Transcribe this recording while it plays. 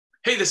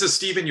Hey, this is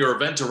Stephen, your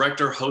event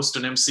director, host,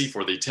 and MC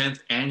for the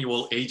 10th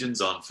Annual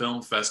Asians on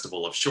Film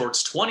Festival of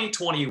Shorts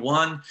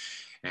 2021.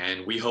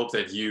 And we hope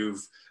that you've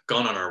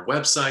gone on our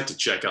website to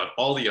check out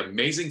all the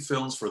amazing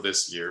films for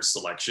this year's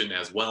selection,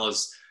 as well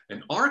as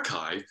an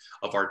archive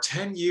of our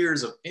 10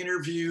 years of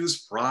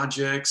interviews,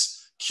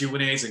 projects,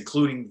 Q&As,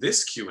 including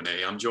this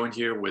Q&A. I'm joined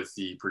here with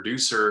the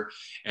producer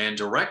and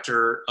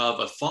director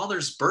of A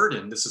Father's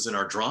Burden. This is in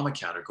our drama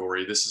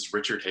category. This is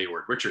Richard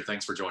Haywood. Richard,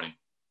 thanks for joining.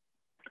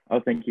 Oh,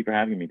 thank you for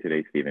having me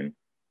today, Stephen.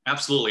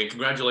 Absolutely. And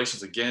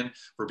congratulations again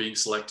for being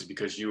selected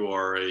because you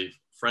are a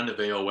friend of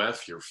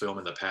AOF. Your film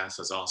in the past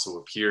has also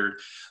appeared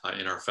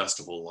in our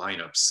festival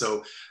lineup.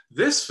 So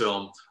this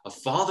film, A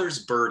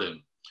Father's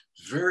Burden,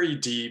 very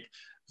deep,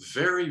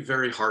 very,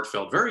 very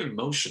heartfelt, very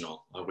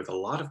emotional with a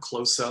lot of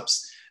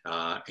close-ups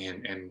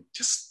and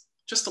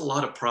just a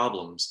lot of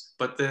problems,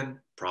 but then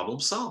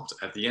problem solved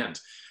at the end.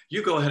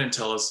 You go ahead and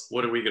tell us,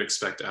 what are we going to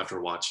expect after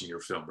watching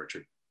your film,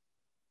 Richard?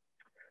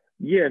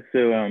 Yeah,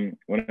 so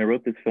when I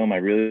wrote this film, I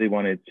really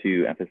wanted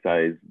to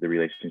emphasize the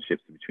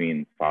relationships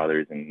between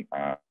fathers and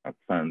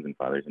sons and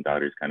fathers and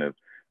daughters, kind of,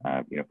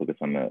 focus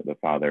on the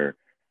father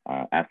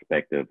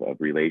aspect of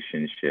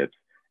relationships.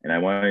 And I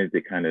wanted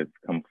to kind of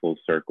come full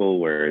circle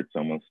where it's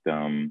almost,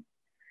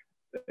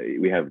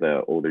 we have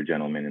the older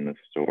gentleman in the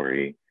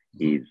story.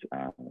 He's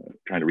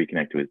trying to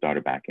reconnect to his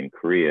daughter back in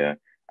Korea.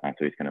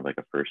 So he's kind of like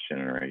a first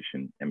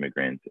generation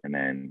immigrant. And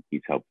then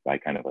he's helped by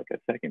kind of like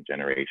a second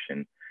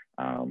generation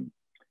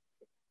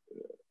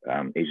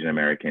Asian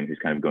American who's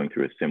kind of going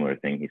through a similar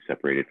thing. He's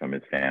separated from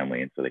his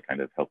family, and so they kind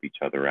of help each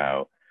other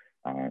out.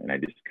 And I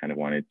just kind of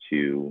wanted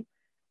to,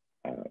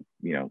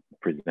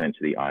 present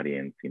to the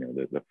audience,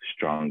 the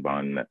strong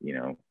bond that,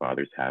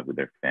 fathers have with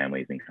their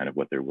families and kind of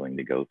what they're willing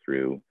to go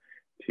through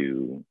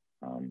to,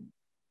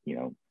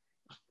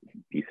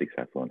 be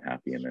successful and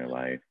happy in their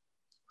life.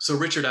 So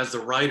Richard, as the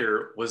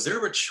writer, was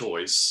there a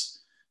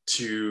choice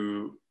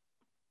to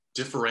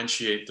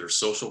differentiate their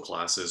social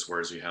classes,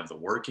 whereas you have the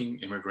working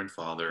immigrant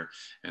father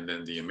and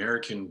then the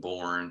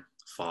American-born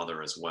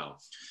father as well?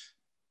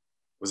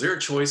 Was there a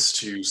choice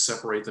to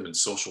separate them in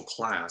social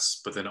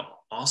class, but then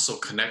also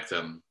connect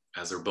them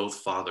as they're both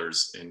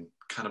fathers in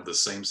kind of the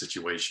same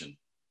situation?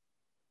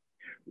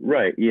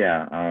 Right,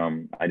 yeah.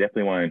 I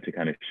definitely wanted to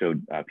kind of show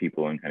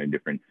people in kind of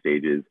different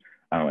stages.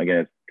 Again,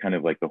 it's kind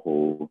of like the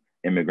whole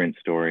immigrant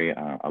story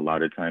a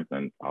lot of times,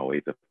 and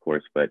always, of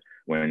course, but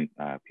when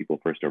people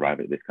first arrive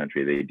at this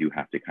country, they do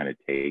have to kind of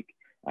take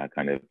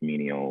kind of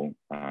menial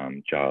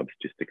jobs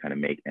just to kind of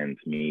make ends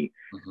meet.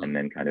 And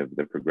then kind of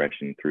the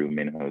progression through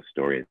Minho's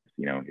story is,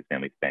 his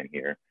family's been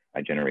here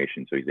a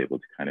generation, so he's able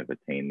to kind of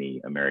attain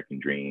the American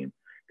dream,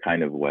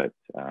 kind of what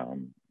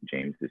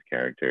James's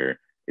character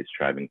is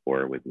striving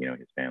for with,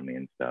 his family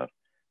and stuff.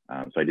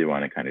 So I did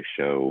want to kind of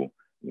show,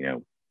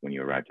 when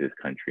you arrive to this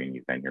country and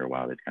you've been here a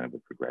while, there's kind of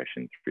a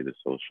progression through the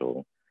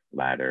social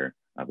ladder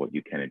of what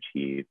you can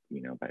achieve,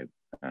 by,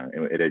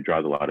 it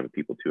draws a lot of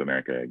people to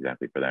America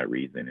exactly for that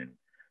reason.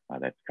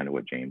 And that's kind of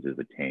what James is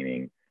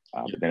attaining.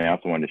 But then I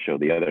also wanted to show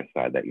the other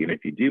side, that even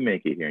if you do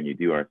make it here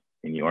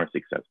and you are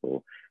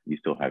successful, you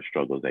still have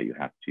struggles that you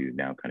have to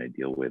now kind of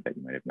deal with that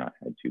you might have not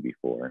had to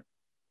before.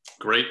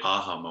 Great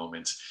aha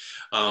moment.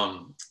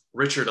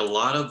 Richard, a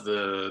lot of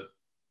the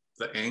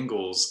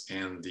angles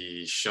and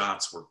the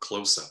shots were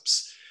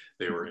close-ups.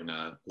 They were in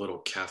a little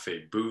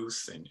cafe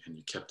booth and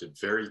you kept it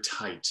very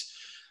tight.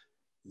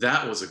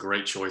 That was a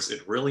great choice.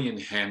 It really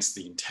enhanced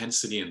the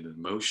intensity and the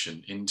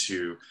emotion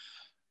into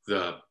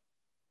the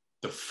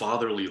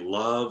fatherly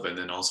love and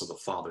then also the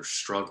father's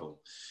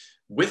struggle.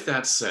 With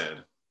that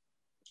said,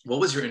 what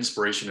was your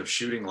inspiration of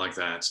shooting like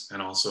that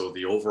and also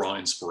the overall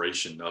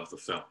inspiration of the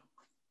film?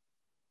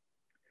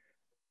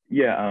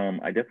 Yeah,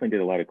 I definitely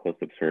did a lot of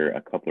close-ups for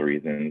a couple of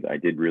reasons. I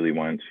did really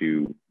want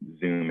to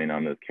zoom in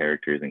on those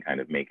characters and kind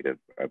of make it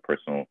a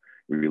personal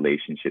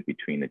relationship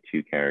between the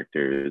two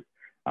characters.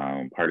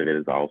 Part of it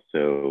is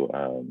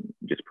also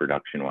just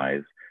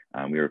production-wise.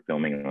 We were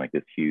filming in like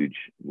this huge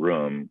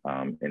room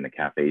in the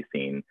cafe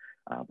scene,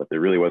 but there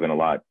really wasn't a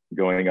lot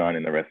going on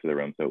in the rest of the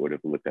room, so it would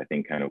have looked, I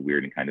think, kind of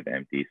weird and kind of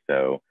empty.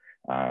 So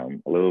a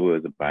little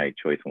bit was by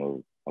choice,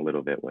 a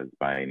little bit was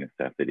by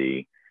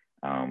necessity.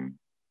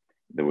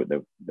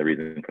 The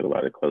reason for a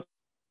lot of close,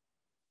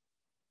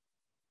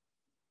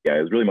 it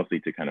was really mostly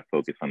to kind of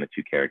focus on the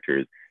two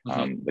characters.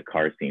 The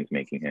car scenes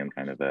making him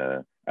kind of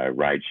a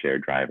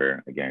rideshare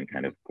driver, again,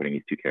 kind of putting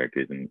these two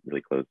characters in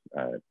really close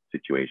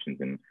situations.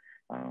 And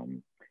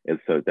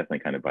so definitely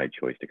kind of by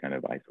choice to kind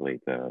of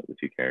isolate the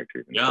two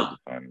characters and focus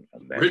on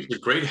them.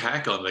 Richard, great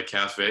hack on the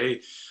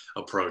cafe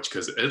approach,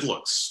 because it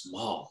looks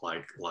small,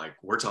 like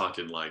we're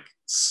talking like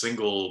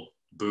single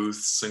booth,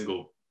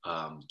 single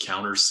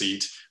counter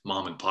seat,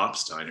 mom and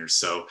pop's diner.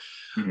 So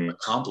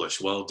accomplished,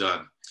 well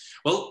done.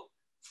 Well,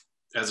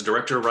 as a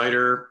director,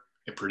 writer,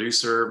 a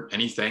producer,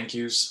 any thank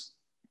yous,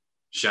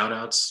 shout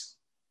outs?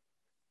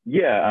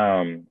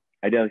 Yeah,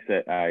 I definitely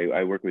said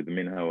I work with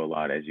Minho a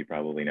lot, as you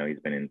probably know. He's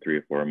been in 3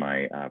 or 4 of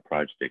my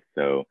projects,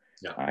 so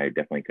I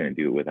definitely couldn't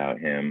do it without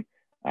him.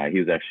 He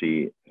was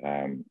actually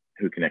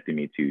who connected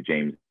me to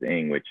James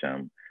Ng, which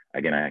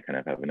again, I kind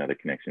of have another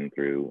connection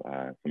through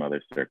some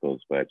other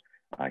circles, but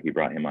he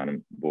brought him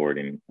on board,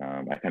 and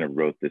I kind of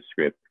wrote the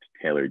script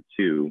tailored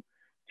to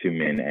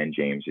Min and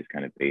James, just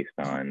kind of based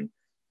on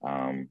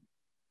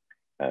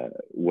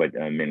what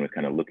Min was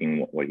kind of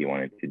looking, what he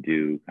wanted to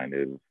do, kind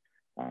of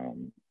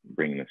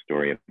bringing the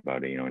story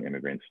about an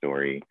immigrant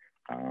story.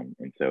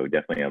 And so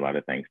definitely a lot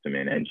of thanks to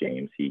Min and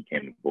James. He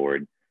came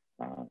aboard.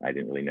 I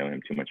didn't really know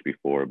him too much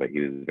before, but he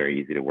was very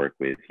easy to work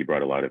with. He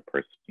brought a lot of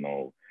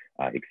personal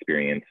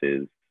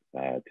experiences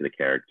to the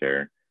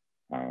character.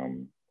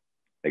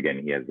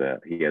 Again, he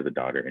has a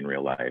daughter in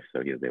real life,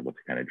 so he was able to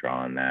kind of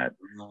draw on that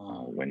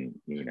when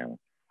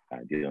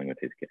dealing with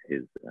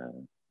his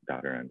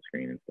daughter on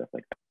screen and stuff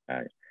like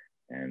that.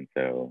 And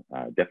so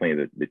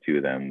definitely the two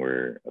of them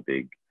were a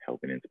big help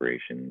and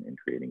inspiration in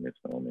creating this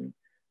film and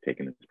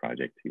taking this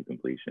project to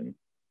completion.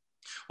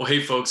 Well,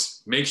 hey,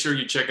 folks, make sure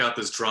you check out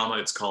this drama.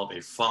 It's called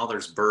A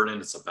Father's Burden.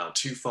 It's about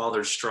two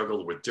fathers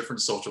struggle with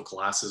different social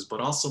classes, but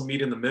also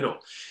meet in the middle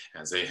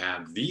as they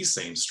have the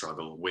same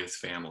struggle with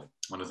family.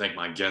 I want to thank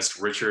my guest,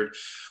 Richard,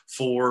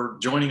 for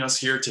joining us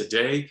here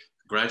today.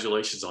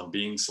 Congratulations on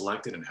being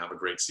selected, and have a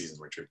great season,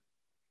 Richard.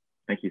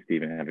 Thank you,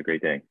 Stephen. Have a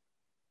great day.